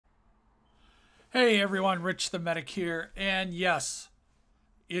Hey everyone, Rich the Medic here, and yes,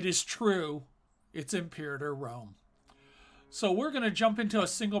 it is true, it's Imperator Rome. So we're going to jump into a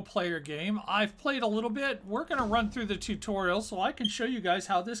single player game. I've played a little bit. We're going to run through the tutorial so I can show you guys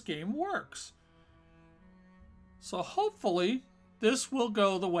how this game works. So hopefully this will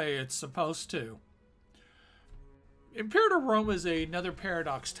go the way it's supposed to. Imperator Rome is another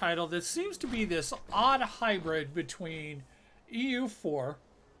Paradox title that seems to be this odd hybrid between EU4,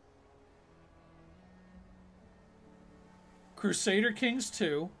 Crusader Kings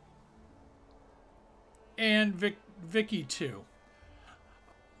 2, and Vicky 2.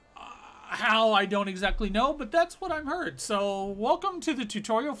 How, I don't exactly know, but that's what I've heard. So, welcome to the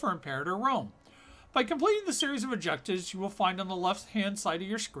tutorial for Imperator Rome. By completing the series of objectives you will find on the left-hand side of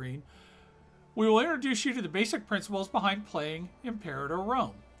your screen, we will introduce you to the basic principles behind playing Imperator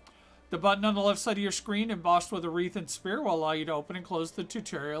Rome. The button on the left side of your screen, embossed with a wreath and spear, will allow you to open and close the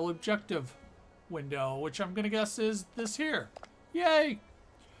tutorial objective window, which I'm going to guess is this here. Yay!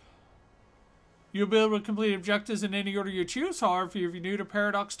 You'll be able to complete objectives in any order you choose. However, if you're new to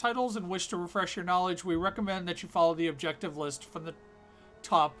Paradox titles and wish to refresh your knowledge, we recommend that you follow the objective list from the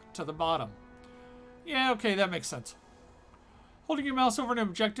top to the bottom. Yeah, okay, that makes sense. Holding your mouse over an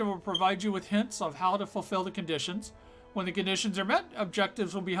objective will provide you with hints of how to fulfill the conditions. When the conditions are met,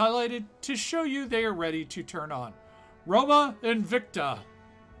 objectives will be highlighted to show you they are ready to turn on. Roma Invicta.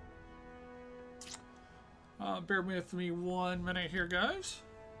 Bear with me 1 minute here, guys.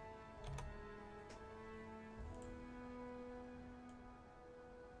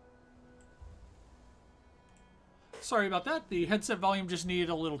 Sorry about that. The headset volume just needed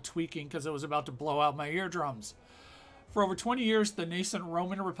a little tweaking because it was about to blow out my eardrums. For over 20 years, the nascent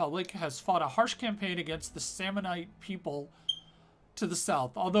Roman Republic has fought a harsh campaign against the Samnite people to the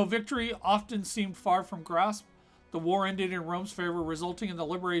south. Although victory often seemed far from grasp, the war ended in Rome's favor, resulting in the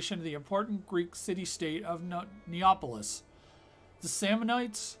liberation of the important Greek city-state of Neapolis. The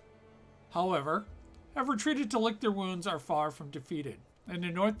Samnites, however, have retreated to lick their wounds, are far from defeated. In the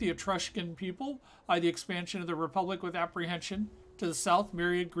north, the Etruscan people eye the expansion of the Republic with apprehension. To the south,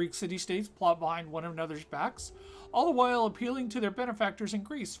 myriad Greek city-states plot behind one another's backs, all the while appealing to their benefactors in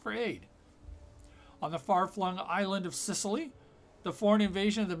Greece for aid. On the far-flung island of Sicily, the foreign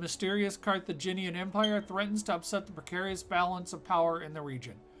invasion of the mysterious Carthaginian Empire threatens to upset the precarious balance of power in the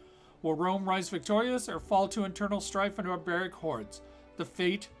region. Will Rome rise victorious or fall to internal strife and barbaric hordes? The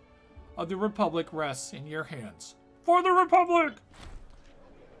fate of the Republic rests in your hands. For the Republic!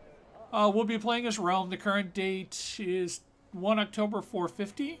 We'll be playing as Rome. The current date is 1 October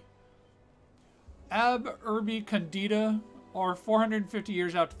 450. Ab Urbi Condita, or 450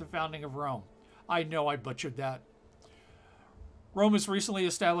 years after the founding of Rome. I know I butchered that. Rome has recently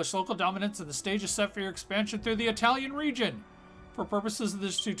established local dominance, and the stage is set for your expansion through the Italian region. For purposes of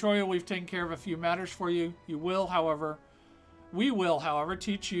this tutorial, we've taken care of a few matters for you. We will, however,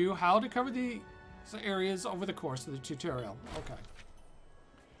 teach you how to cover these areas over the course of the tutorial. Okay.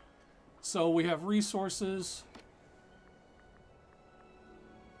 So we have resources.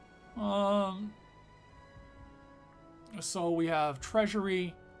 So we have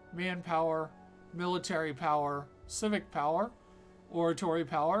treasury, manpower, military power, civic power, oratory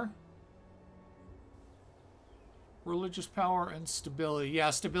power, religious power, and stability. Yeah,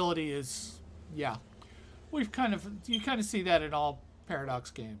 stability is, yeah. You kind of see that in all Paradox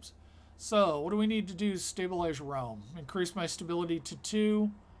games. So, what do we need to do to stabilize Rome? Increase my stability to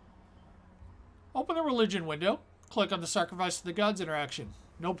 2. Open the religion window. Click on the sacrifice to the gods interaction.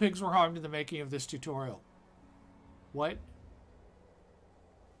 No pigs were harmed in the making of this tutorial. What?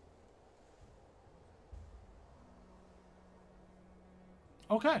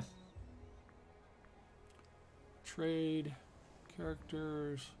 Okay. Trade,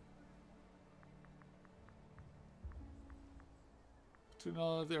 characters.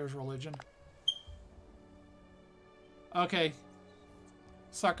 No, there's religion. Okay.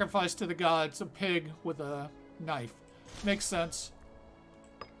 Sacrifice to the gods, a pig with a knife. Makes sense.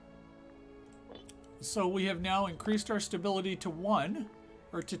 So we have now increased our stability to 1,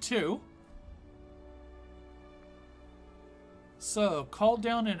 or to 2. So, call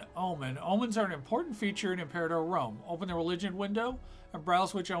down an omen. Omens are an important feature in Imperator Rome. Open the religion window and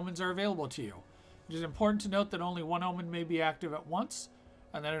browse which omens are available to you. It is important to note that only one omen may be active at once,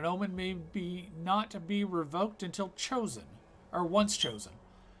 and that an omen may not be revoked until chosen, or once chosen.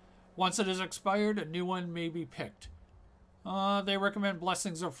 Once it has expired, a new one may be picked. They recommend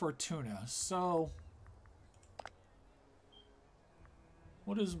Blessings of Fortuna. So,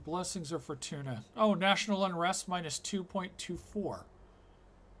 what is Blessings of Fortuna? Oh, National Unrest minus 2.24.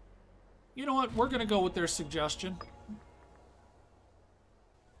 You know what? We're going to go with their suggestion.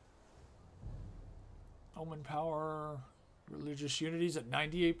 Omen power, religious unities at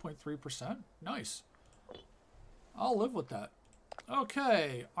 98.3%. Nice. I'll live with that.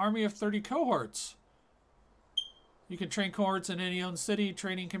 Okay, army of 30 cohorts. You can train cohorts in any own city.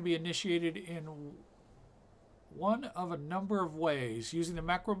 Training can be initiated in one of a number of ways. Using the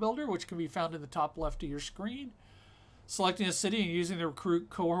macro builder, which can be found in the top left of your screen. Selecting a city and using the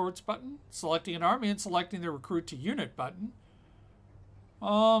recruit cohorts button. Selecting an army and selecting the recruit to unit button.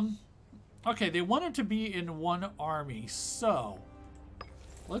 Okay, they want it to be in one army. So,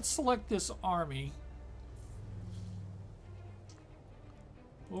 let's select this army.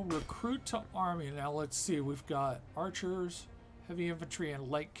 We'll recruit to army. Now let's see. We've got archers, heavy infantry, and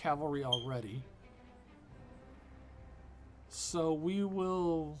light cavalry already. So we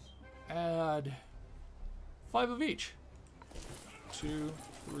will add 5 of each. 2,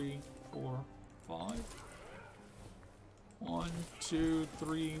 3, 4, 5. 1, 2,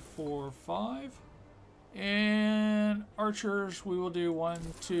 3, 4, 5. And archers, we will do 1,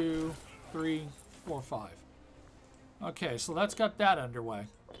 2, 3, 4, 5. Okay, so that's got that underway.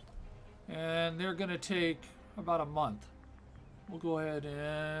 And they're going to take about a month. We'll go ahead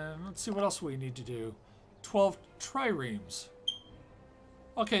and let's see what else we need to do. 12 triremes.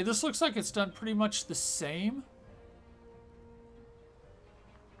 Okay, this looks like it's done pretty much the same.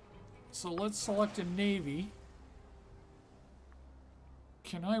 So let's select a navy.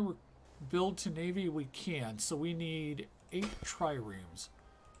 Can I build to navy? We can. So we need 8 triremes.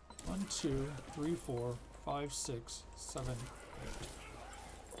 1, 2, 3, 4, 5, 6, 7,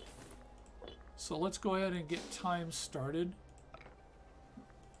 8. So let's go ahead and get time started.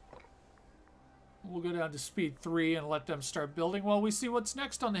 We'll go down to speed 3 and let them start building while we see what's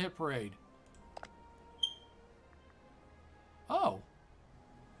next on the hit parade. Oh.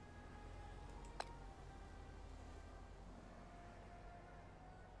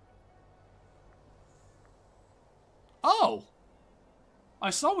 Oh!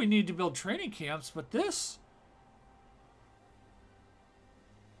 I saw we need to build training camps, but this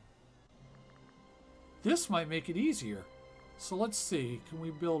might make it easier. So let's see. Can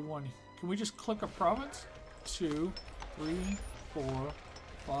we build one? Can we just click a province? 2, 3, 4,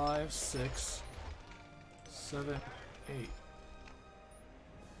 5, 6, 7, 8.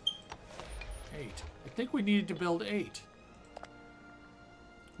 8. I think we needed to build 8.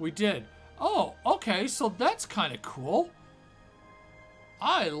 We did. Oh, okay. So that's kind of cool.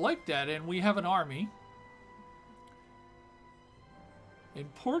 I like that. And we have an army.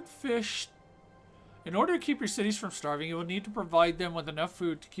 Import fish. In order to keep your cities from starving, you will need to provide them with enough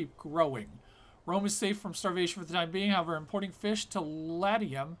food to keep growing. Rome is safe from starvation for the time being. However, importing fish to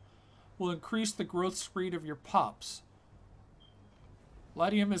Latium will increase the growth speed of your pops.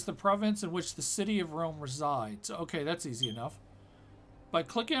 Latium is the province in which the city of Rome resides. Okay, that's easy enough. By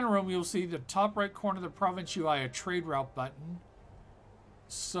clicking on Rome, you'll see the top right corner of the province UI, a trade route button.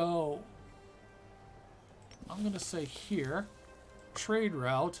 So, I'm going to say here, trade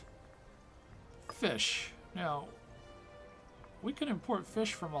route. Fish. Now, we can import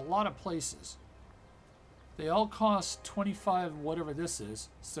fish from a lot of places. They all cost 25, whatever this is.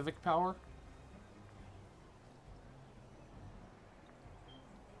 Civic power.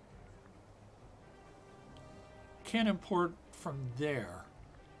 Can't import from there.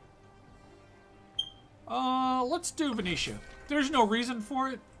 Let's do Venetia. There's no reason for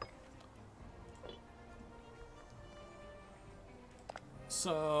it.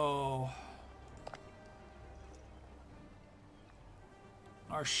 So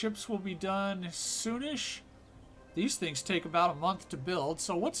our ships will be done soonish. These things take about a month to build.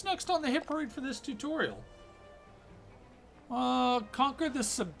 So what's next on the hit parade for this tutorial? Conquer the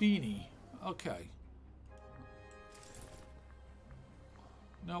Sabini. Okay.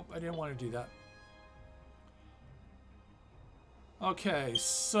 Nope, I didn't want to do that. Okay,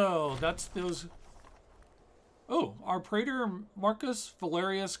 so that's those. Oh, our praetor Marcus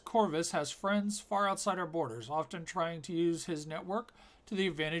Valerius Corvus has friends far outside our borders, often trying to use his network to the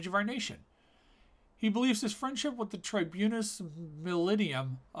advantage of our nation. He believes his friendship with the Tribunus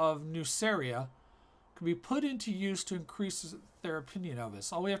Millennium of Nuceria could be put into use to increase their opinion of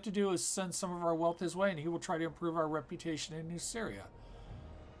us. All we have to do is send some of our wealth his way, and he will try to improve our reputation in Nuceria.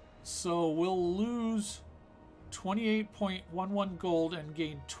 So we'll lose 28.11 gold and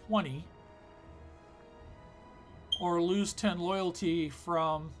gain 20. Or lose 10 loyalty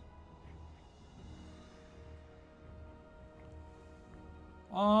from...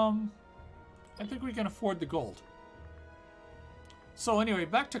 I think we can afford the gold. So anyway,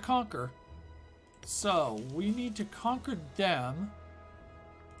 back to conquer. So, we need to conquer them.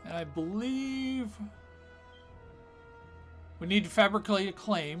 And I believe... we need to fabricate a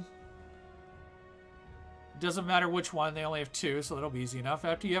claim. Doesn't matter which one, they only have 2, so that'll be easy enough.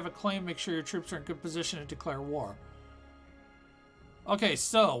 After you have a claim, make sure your troops are in good position to declare war. Okay,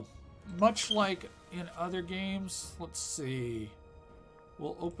 so, much like in other games, let's see.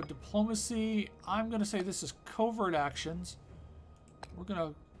 We'll open diplomacy. I'm going to say this is covert actions. We're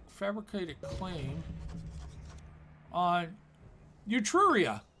going to fabricate a claim on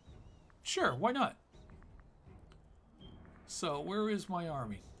Etruria. Sure, why not? So, where is my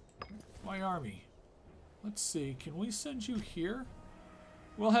army? My army. Let's see, can we send you here?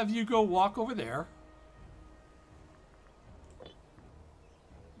 We'll have you go walk over there.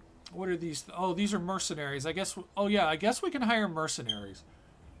 What are these? Oh, these are mercenaries. I guess, oh yeah, I guess we can hire mercenaries.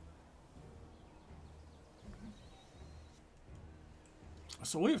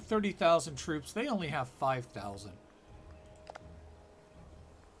 So we have 30,000 troops. They only have 5,000.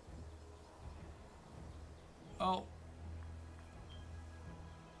 Oh.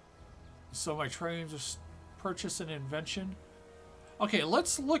 So my trains are purchase an invention. Okay,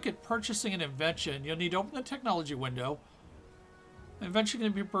 let's look at purchasing an invention. You'll need to open the technology window. Invention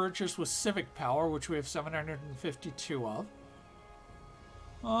can be purchased with civic power, which we have 752 of.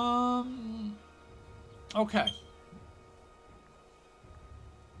 Okay.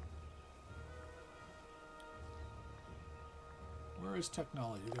 Where is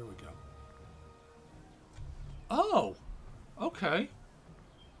technology? There we go. Oh! Okay.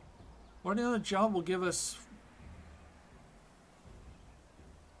 Running on the job will give us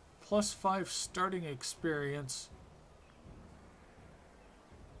 +5 starting experience.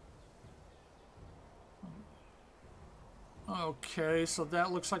 Okay, so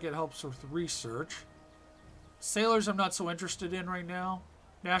that looks like it helps with research. Sailors I'm not so interested in right now.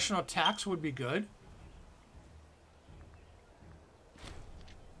 National tax would be good.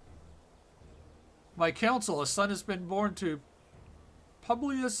 My counsel, a son has been born to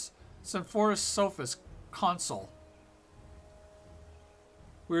Publius Symphorus Sophus, consul.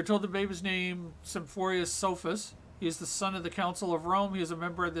 We are told the babe is named Symphorus Sophus. He is the son of the Council of Rome. He is a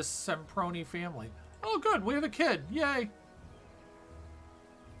member of the Semproni family. Oh, good. We have a kid. Yay.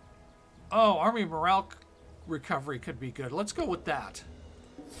 Oh, army morale recovery could be good. Let's go with that.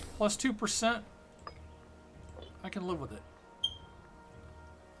 +2%. I can live with it.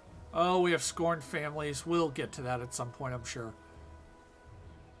 Oh, we have scorned families. We'll get to that at some point, I'm sure.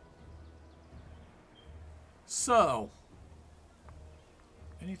 So,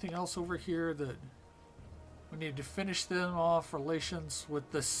 anything else over here that we need to finish them off? Relations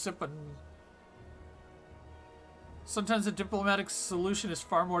with the Sippin. Sometimes a diplomatic solution is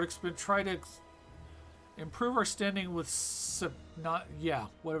far more expensive. Try to improve our standing with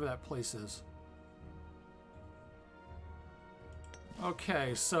whatever that place is.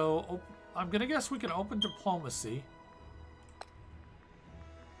 Okay, so I'm gonna guess we can open diplomacy.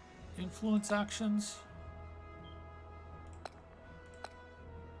 Influence actions.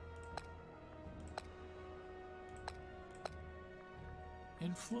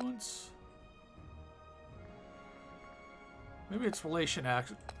 Influence. Maybe it's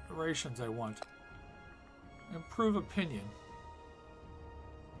relations I want. Improve opinion.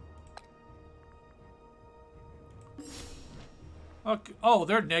 Okay. Oh,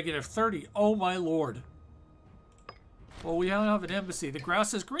 they're -30. Oh my lord. Well, we now have an embassy. The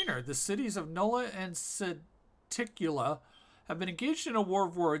grass is greener. The cities of Nola and Seticula have been engaged in a war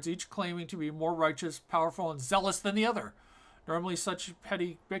of words, each claiming to be more righteous, powerful, and zealous than the other. Normally, such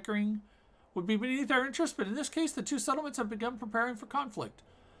petty bickering would be beneath our interest, but in this case, the two settlements have begun preparing for conflict.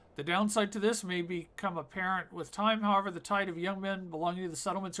 The downside to this may become apparent with time. However, the tide of young men belonging to the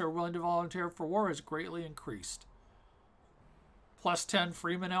settlements who are willing to volunteer for war has greatly increased. +10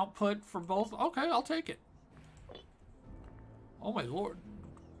 Freeman output for both. Okay, I'll take it. Oh my lord.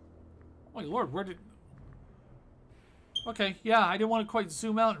 Oh my lord, where did... Okay, yeah, I didn't want to quite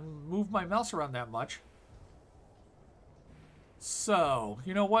zoom out and move my mouse around that much. So,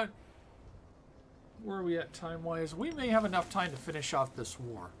 you know what? Where are we at time-wise? We may have enough time to finish off this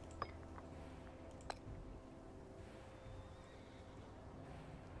war.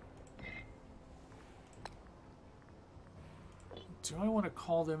 Do I want to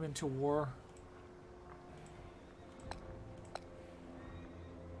call them into war?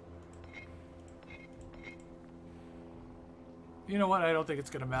 You know what? I don't think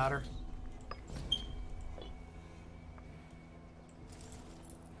it's going to matter.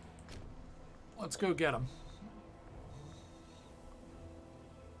 Let's go get them.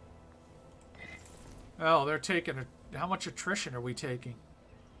 Oh, they're taking a... How much attrition are we taking?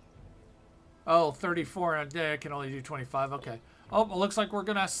 Oh, 34 a day. I can only do 25. Okay. Oh, it looks like we're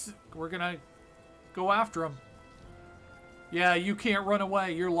gonna go after them. Yeah, you can't run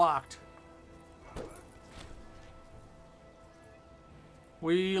away. You're locked.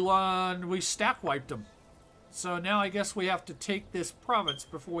 We stack wiped them. So now I guess we have to take this province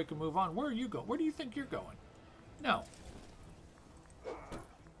before we can move on. Where are you going? Where do you think you're going? No.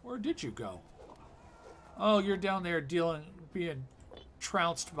 Where did you go? Oh, you're down there being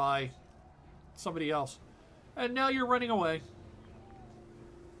trounced by somebody else. And now you're running away.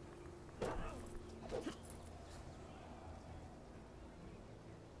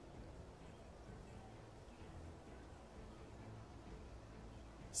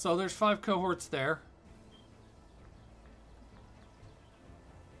 So there's 5 cohorts there.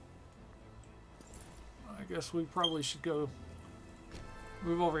 I guess we probably should go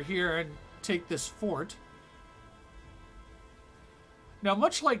move over here and take this fort. Now,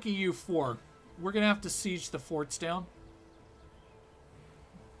 much like EU4, we're going to have to siege the forts down.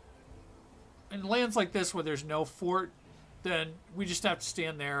 In lands like this where there's no fort, then we just have to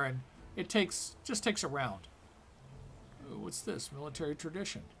stand there, and it just takes a round. Ooh, what's this? Military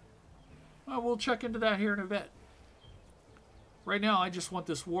tradition. Well, we'll check into that here in a bit. Right now, I just want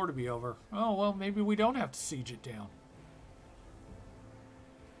this war to be over. Oh, well, maybe we don't have to siege it down.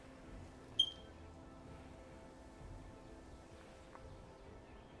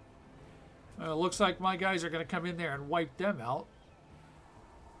 Looks like my guys are going to come in there and wipe them out.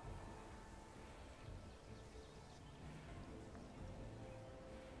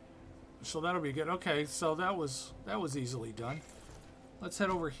 So that'll be good. Okay, so that was easily done. Let's head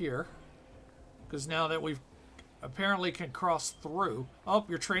over here. Because now that we've apparently can cross through. Oh,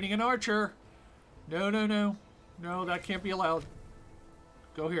 you're training an archer. No, no, no. No, that can't be allowed.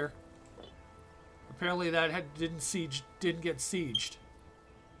 Go here. Apparently that didn't get sieged.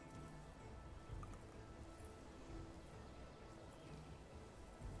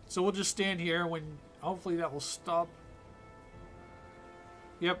 So we'll just stand here when hopefully that will stop.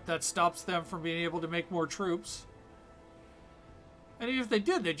 Yep, that stops them from being able to make more troops. And even if they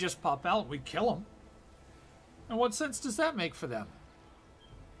did, they'd just pop out and we'd kill them. And what sense does that make for them?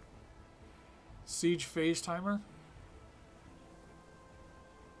 Siege phase timer.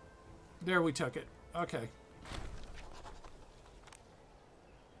 There, we took it. Okay.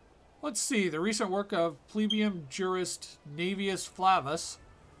 Let's see. The recent work of plebeian jurist Navius Flavus,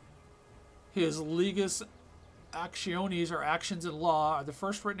 his Legus Actiones, or Actions in Law, are the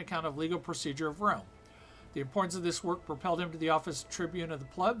first written account of legal procedure of Rome. The importance of this work propelled him to the office of tribune of the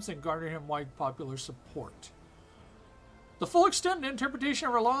plebs and garnered him wide popular support. The full extent and interpretation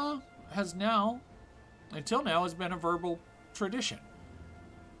of our law until now, has been a verbal tradition.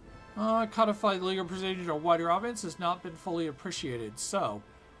 Codified legal procedure to a wider audience has not been fully appreciated, so...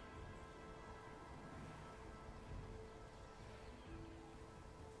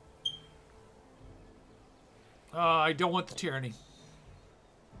 I don't want the tyranny.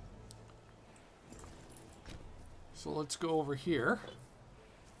 So let's go over here.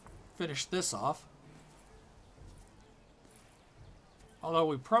 Finish this off. Although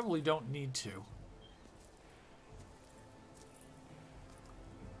we probably don't need to.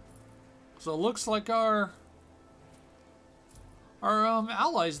 So it looks like our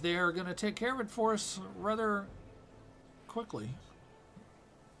allies there are going to take care of it for us rather quickly.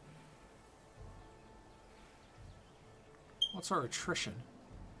 What's our attrition?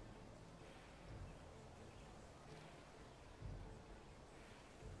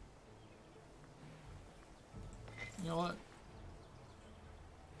 You know what?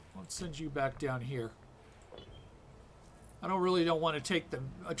 Let's send you back down here. I don't want to take the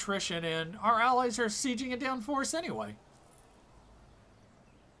attrition, and our allies are sieging it down for us anyway.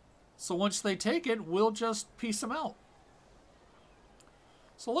 So once they take it, we'll just piece them out.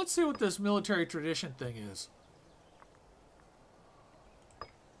 So let's see what this military tradition thing is.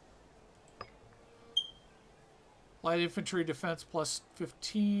 Light infantry defense plus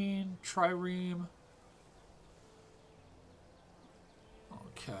 15, trireme.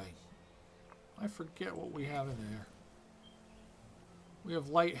 Okay. I forget what we have in there. We have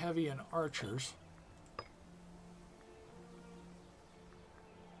light, heavy, and archers.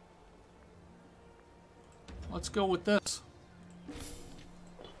 Let's go with this.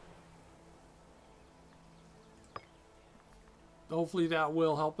 Hopefully that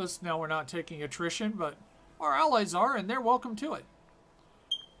will help us. Now we're not taking attrition, but our allies are, and they're welcome to it.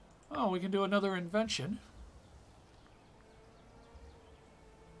 Oh, we can do another invention.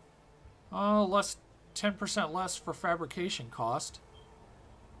 Oh, 10% less for fabrication cost.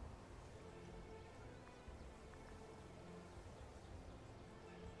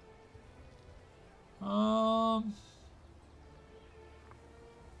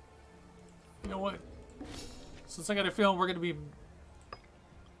 You know what? Since I got a feeling we're going to be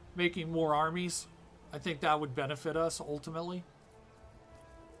making more armies, I think that would benefit us ultimately.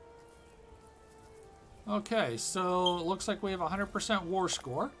 Okay, so it looks like we have 100% war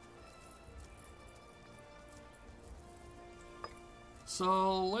score.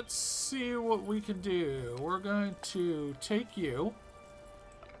 So let's see what we can do. We're going to take you.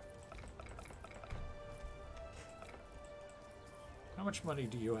 How much money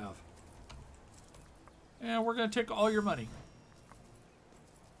do you have? And we're going to take all your money.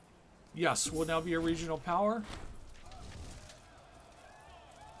 Yes, will now be a regional power.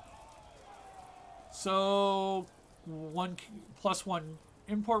 So, +1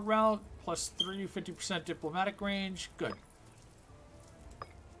 import route, +3, 50% diplomatic range. Good.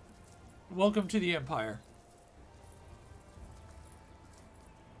 Welcome to the Empire.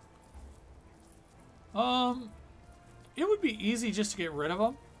 It would be easy just to get rid of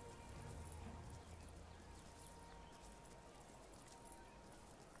them.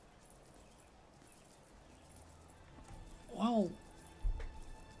 Well,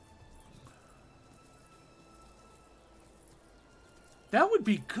 that would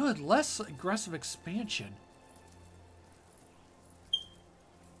be good. Less aggressive expansion.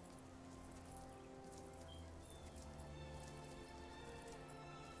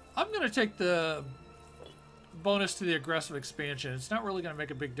 I'm going to take the bonus to the aggressive expansion. It's not really going to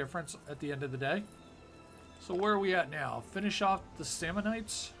make a big difference at the end of the day. So where are we at now? Finish off the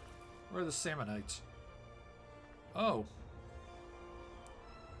Samnites? Where are the Samnites? Oh.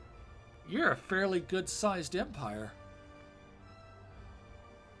 You're a fairly good-sized empire.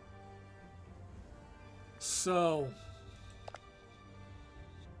 So...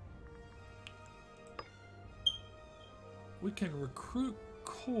 we can recruit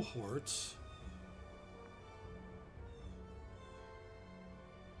cohorts.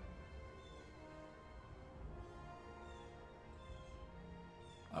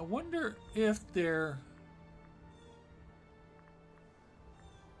 I wonder if they're...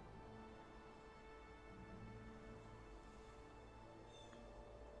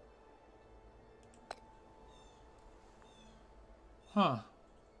 Huh.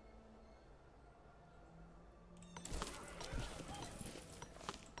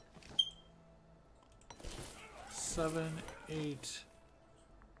 Seven, 8.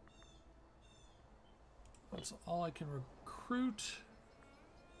 That's all I can recruit.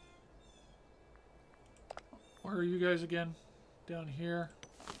 Where are you guys again? Down here.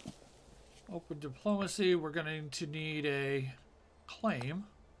 Open diplomacy. We're going to need a claim.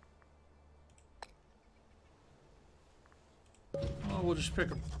 Well, we'll just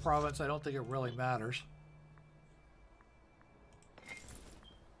pick a province. I don't think it really matters.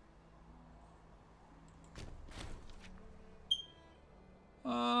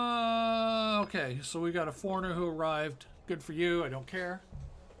 Okay, so we got a foreigner who arrived. Good for you. I don't care.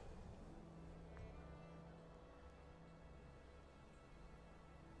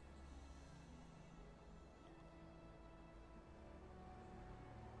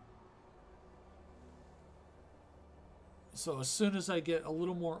 So as soon as I get a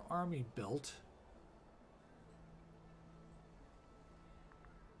little more army built,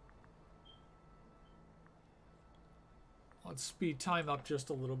 let's speed time up just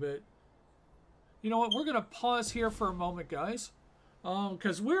a little bit. You know what? We're going to pause here for a moment, guys,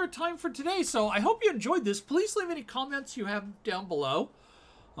 because we're at time for today. So I hope you enjoyed this. Please leave any comments you have down below.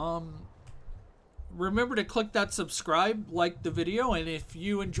 Remember to click that subscribe, like the video, and if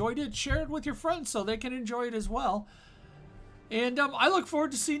you enjoyed it, share it with your friends so they can enjoy it as well. And I look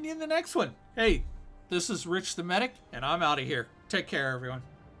forward to seeing you in the next one. Hey, this is Rich the Medic, and I'm out of here. Take care, everyone.